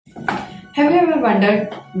Have you ever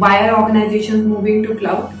wondered why are organizations moving to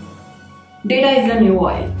cloud? Data is the new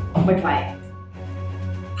oil, but why?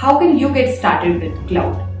 How can you get started with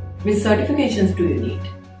cloud? Which certifications do you need?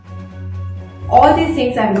 All these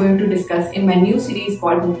things I'm going to discuss in my new series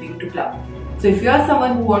called Moving to Cloud. So if you are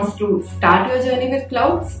someone who wants to start your journey with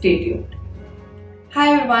cloud, stay tuned.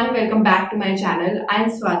 Hi everyone, welcome back to my channel. I'm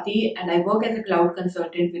Swati and I work as a cloud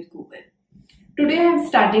consultant with Google. Today I'm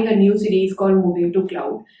starting a new series called Moving to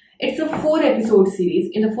Cloud. It's a 4-episode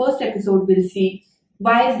series. In the first episode, we'll see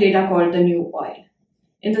why is data called the new oil.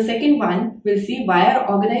 In the second one, we'll see why are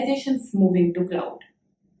organizations moving to cloud.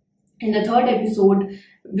 In the third episode,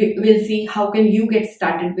 we'll see how can you get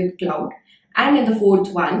started with cloud. And in the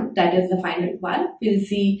fourth one, that is the final one, we'll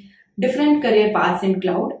see different career paths in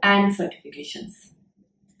cloud and certifications.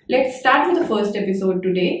 Let's start with the first episode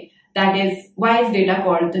today. That is, why is data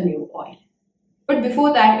called the new oil? But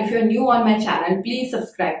before that, if you're new on my channel, please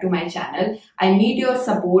subscribe to my channel. I need your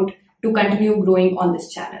support to continue growing on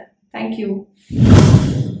this channel. Thank you.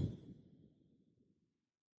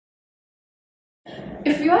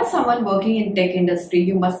 If you are someone working in tech industry,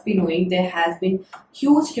 you must be knowing there has been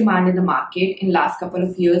huge demand in the market in last couple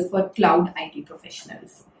of years for cloud IT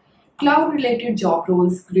professionals. Cloud related job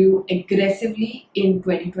roles grew aggressively in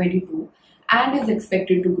 2022 and is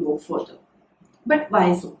expected to grow further. But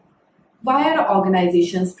why so? Why are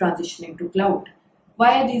organizations transitioning to cloud?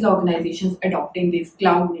 Why are these organizations adopting these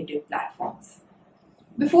cloud native platforms?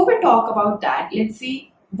 Before we talk about that, let's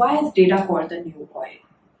see why is data called the new oil?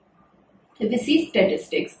 If we see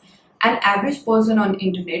statistics, an average person on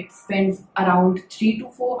internet spends around 3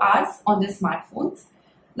 to 4 hours on their smartphones.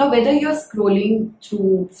 Now, whether you're scrolling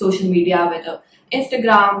through social media, whether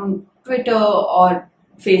Instagram, Twitter, or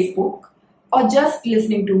Facebook, or just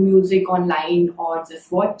listening to music online, or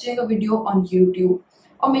just watching a video on YouTube,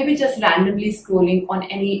 or maybe just randomly scrolling on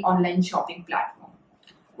any online shopping platform.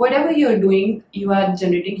 Whatever you're doing, you are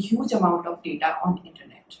generating huge amount of data on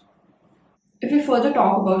internet. If we further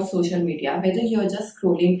talk about social media, whether you're just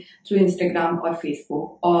scrolling through Instagram or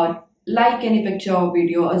Facebook, or like any picture or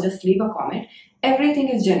video, or just leave a comment, everything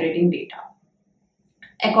is generating data.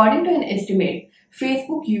 According to an estimate,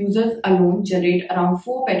 Facebook users alone generate around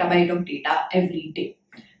 4 petabytes of data every day.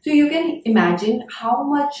 So you can imagine how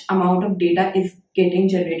much amount of data is getting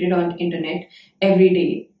generated on internet every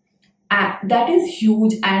day. That is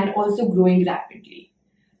huge and also growing rapidly.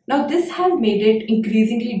 Now this has made it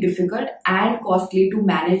increasingly difficult and costly to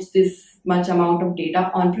manage this much amount of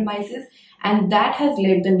data on premises, and that has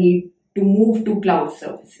led the need to move to cloud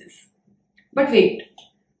services. But wait,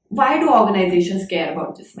 why do organizations care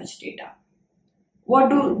about this much data? What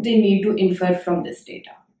do they need to infer from this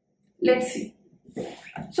data? Let's see.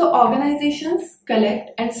 So organizations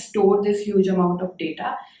collect and store this huge amount of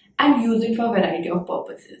data and use it for a variety of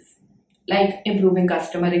purposes, like improving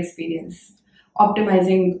customer experience,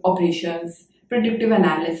 optimizing operations, predictive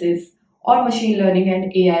analysis, or machine learning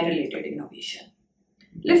and AI related innovation.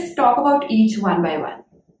 Let's talk about each one by one.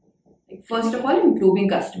 First of all, improving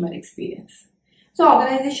customer experience. So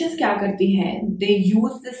organizations क्या करती हैं? They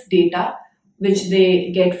use this data which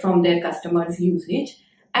they get from their customers' usage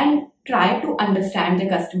and try to understand the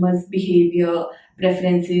customers' behavior,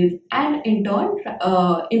 preferences, and in turn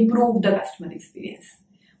improve the customer experience.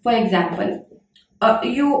 For example,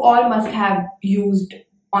 you all must have used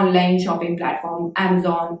online shopping platform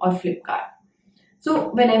Amazon or Flipkart. So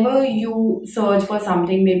whenever you search for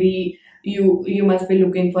something, maybe you must be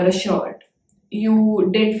looking for a shirt.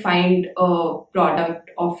 You didn't find a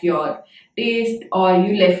product of your taste, or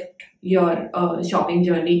you left your shopping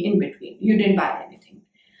journey in between. You didn't buy anything.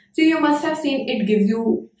 So you must have seen it gives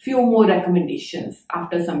you few more recommendations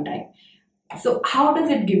after some time. So how does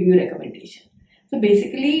it give you recommendation? So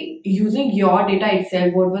basically, using your data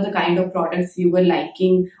itself, what were the kind of products you were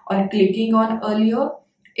liking or clicking on earlier,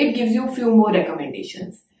 it gives you few more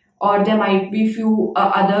recommendations. Or there might be few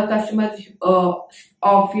other customers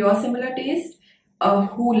of your similar taste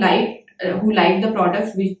who liked the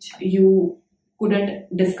products which you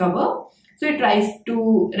couldn't discover. So it tries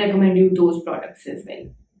to recommend you those products as well.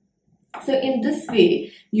 So in this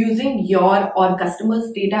way, using your or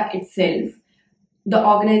customers' data itself, the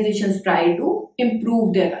organizations try to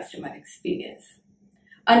improve their customer experience.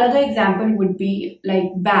 Another example would be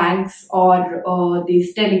like banks or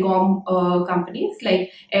these telecom companies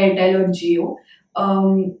like Airtel or Jio.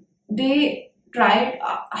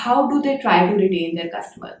 How do they try to retain their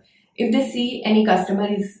customer? If they see any customer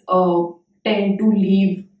is tend to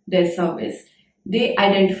leave their service, they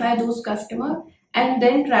identify those customers and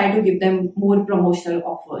then try to give them more promotional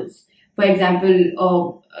offers. For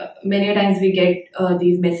example, many times we get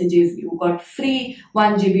these messages, you got free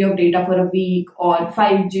 1 GB of data for a week or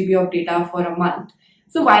 5 GB of data for a month.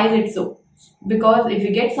 So why is it so? Because if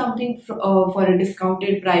we get something for a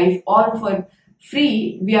discounted price or for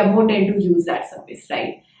free, we are more tend to use that service,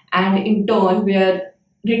 right? And in turn, we are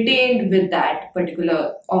retained with that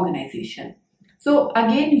particular organization. So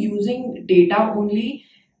again, using data only,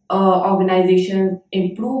 organizations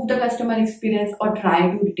improve the customer experience or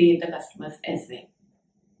try to retain the customers as well.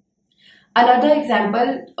 Another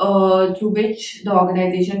example through which the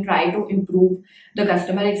organization try to improve the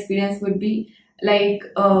customer experience would be like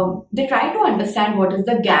they try to understand what is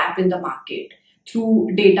the gap in the market through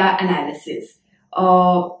data analysis.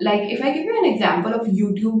 Like if I give you an example of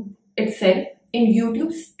YouTube itself, in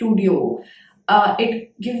YouTube Studio,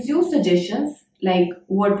 it gives you suggestions like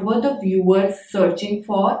what were the viewers searching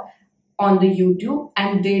for on the YouTube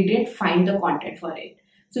and they didn't find the content for it.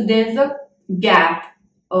 So there's a gap,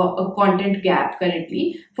 a content gap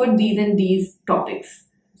currently for these and these topics.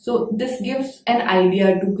 So this gives an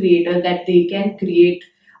idea to creator that they can create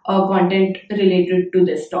content related to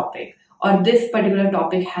this topic, or this particular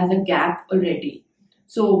topic has a gap already.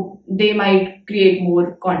 So they might create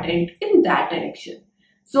more content in that direction.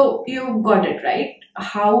 So you got it, right?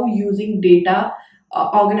 How using data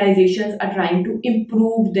organizations are trying to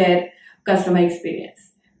improve their customer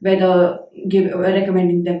experience, whether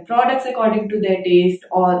recommending them products according to their taste,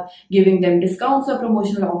 or giving them discounts or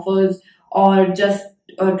promotional offers, or just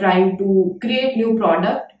trying to create new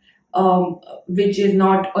product which is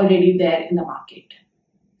not already there in the market,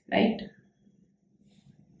 right?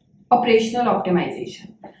 Operational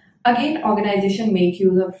optimization. Again, organizations make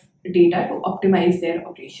use of data to optimize their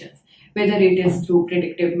operations, whether it is through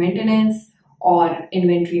predictive maintenance or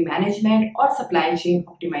inventory management or supply chain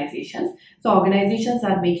optimizations. So organizations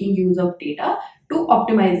are making use of data to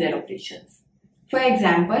optimize their operations. For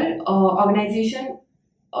example, organization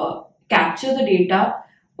capture the data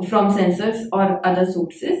from sensors or other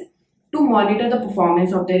sources to monitor the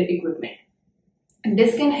performance of their equipment.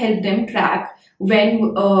 This can help them track when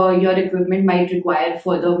your equipment might require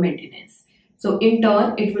further maintenance. So in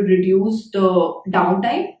turn, it will reduce the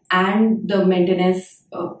downtime and the maintenance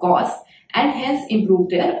cost, and hence improve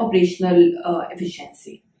their operational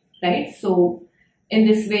efficiency, right? So in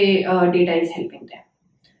this way, data is helping them.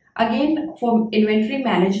 Again, for inventory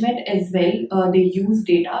management as well, they use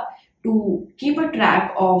data to keep a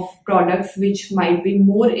track of products which might be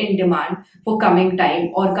more in demand for coming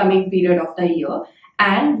time or coming period of the year.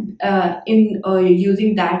 And in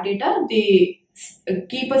using that data, they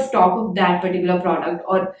keep a stock of that particular product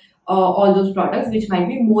or all those products which might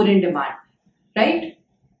be more in demand, right?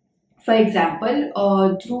 For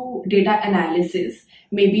example, through data analysis,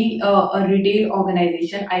 maybe a retail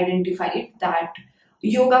organization identified that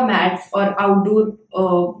yoga mats or outdoor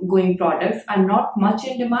going products are not much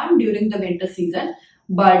in demand during the winter season,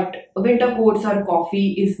 but winter coats or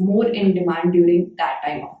coffee is more in demand during that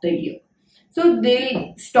time of the year. So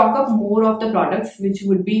they'll stock up more of the products which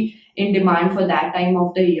would be in demand for that time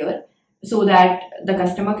of the year, so that the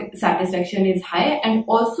customer satisfaction is high, and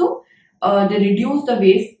also they reduce the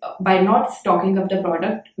waste by not stocking up the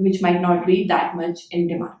product which might not be that much in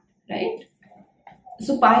demand, right?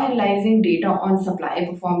 So by analyzing data on supply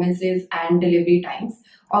performances and delivery times,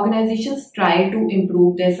 organizations try to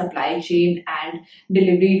improve their supply chain and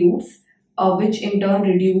delivery routes, which in turn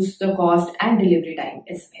reduce the cost and delivery time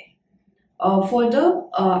as well. Further,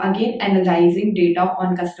 again, analyzing data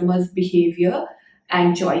on customers' behavior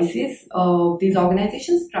and choices, these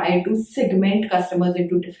organizations try to segment customers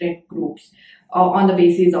into different groups on the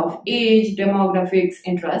basis of age, demographics,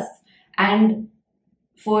 interests, and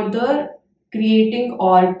further creating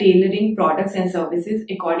or tailoring products and services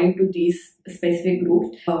according to these specific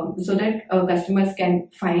groups, so that customers can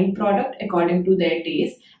find product according to their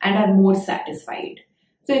taste and are more satisfied.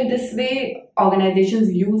 So in this way,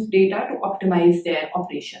 organizations use data to optimize their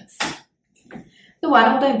operations. So one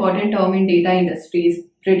of the important terms in data industry is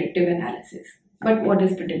predictive analysis. But what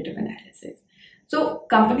is predictive analysis? So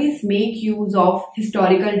companies make use of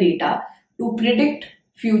historical data to predict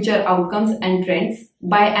future outcomes and trends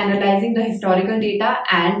by analyzing the historical data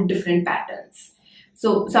and different patterns.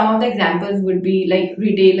 So some of the examples would be like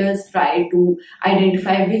retailers try to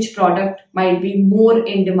identify which product might be more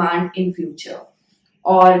in demand in future,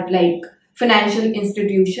 or like financial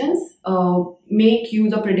institutions make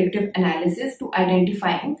use of predictive analysis to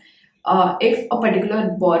identifying if a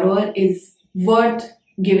particular borrower is worth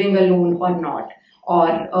giving a loan or not,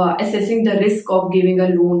 or assessing the risk of giving a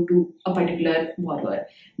loan to a particular borrower.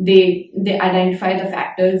 They identify the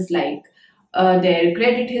factors like their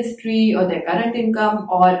credit history or their current income,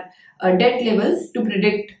 or debt levels to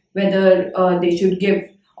predict whether they should give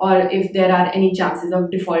or if there are any chances of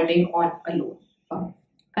defaulting on a loan.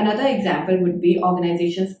 Another example would be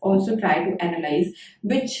organizations also try to analyze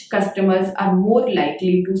which customers are more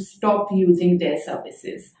likely to stop using their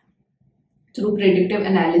services. Through predictive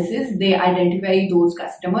analysis, they identify those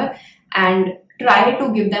customers and try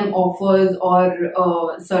to give them offers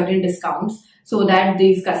or certain discounts so that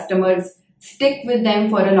these customers stick with them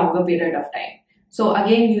for a longer period of time. So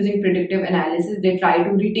again, using predictive analysis, they try to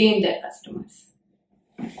retain their customers.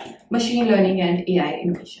 Machine learning and AI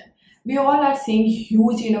innovation. We all are seeing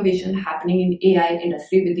huge innovation happening in AI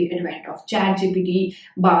industry with the advent of ChatGPT,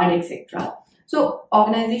 Bard, etc. So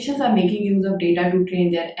organizations are making use of data to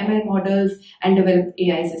train their ML models and develop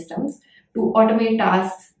AI systems to automate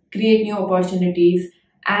tasks, create new opportunities,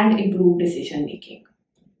 and improve decision making.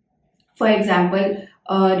 For example,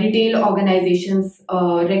 retail organizations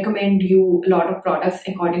recommend you a lot of products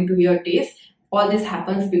according to your taste. All this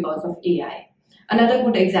happens because of AI. Another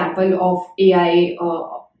good example of AI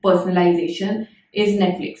personalization is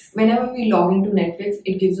Netflix. Whenever we log into Netflix,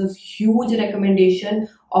 it gives us huge recommendation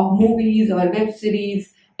of movies or web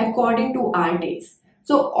series according to our taste.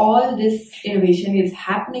 So all this innovation is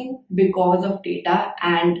happening because of data,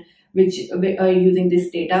 and which using this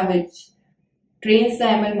data which trains the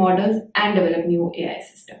ML models and develop new AI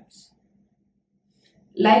systems.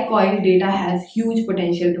 Like oil, data has huge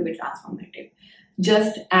potential to be transformative.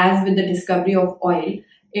 Just as with the discovery of oil,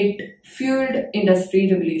 it fueled industry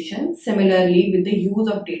revolution. Similarly, with the use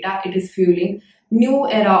of data, it is fueling new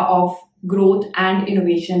era of growth and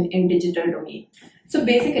innovation in digital domain. So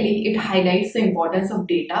basically, it highlights the importance of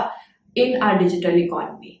data in our digital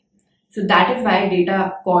economy. So that is why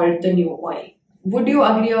data called the new oil. Would you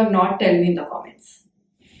agree or not? Tell me in the comments.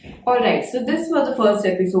 Alright, so this was the first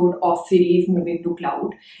episode of series Moving to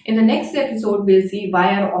Cloud. In the next episode, we'll see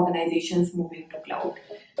why are organizations moving to cloud.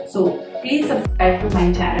 So please subscribe to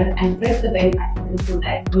my channel and press the bell icon so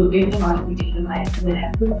that you get the notification whenever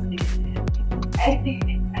I upload a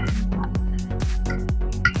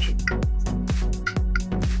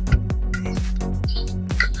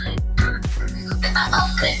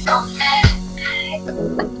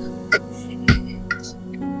video.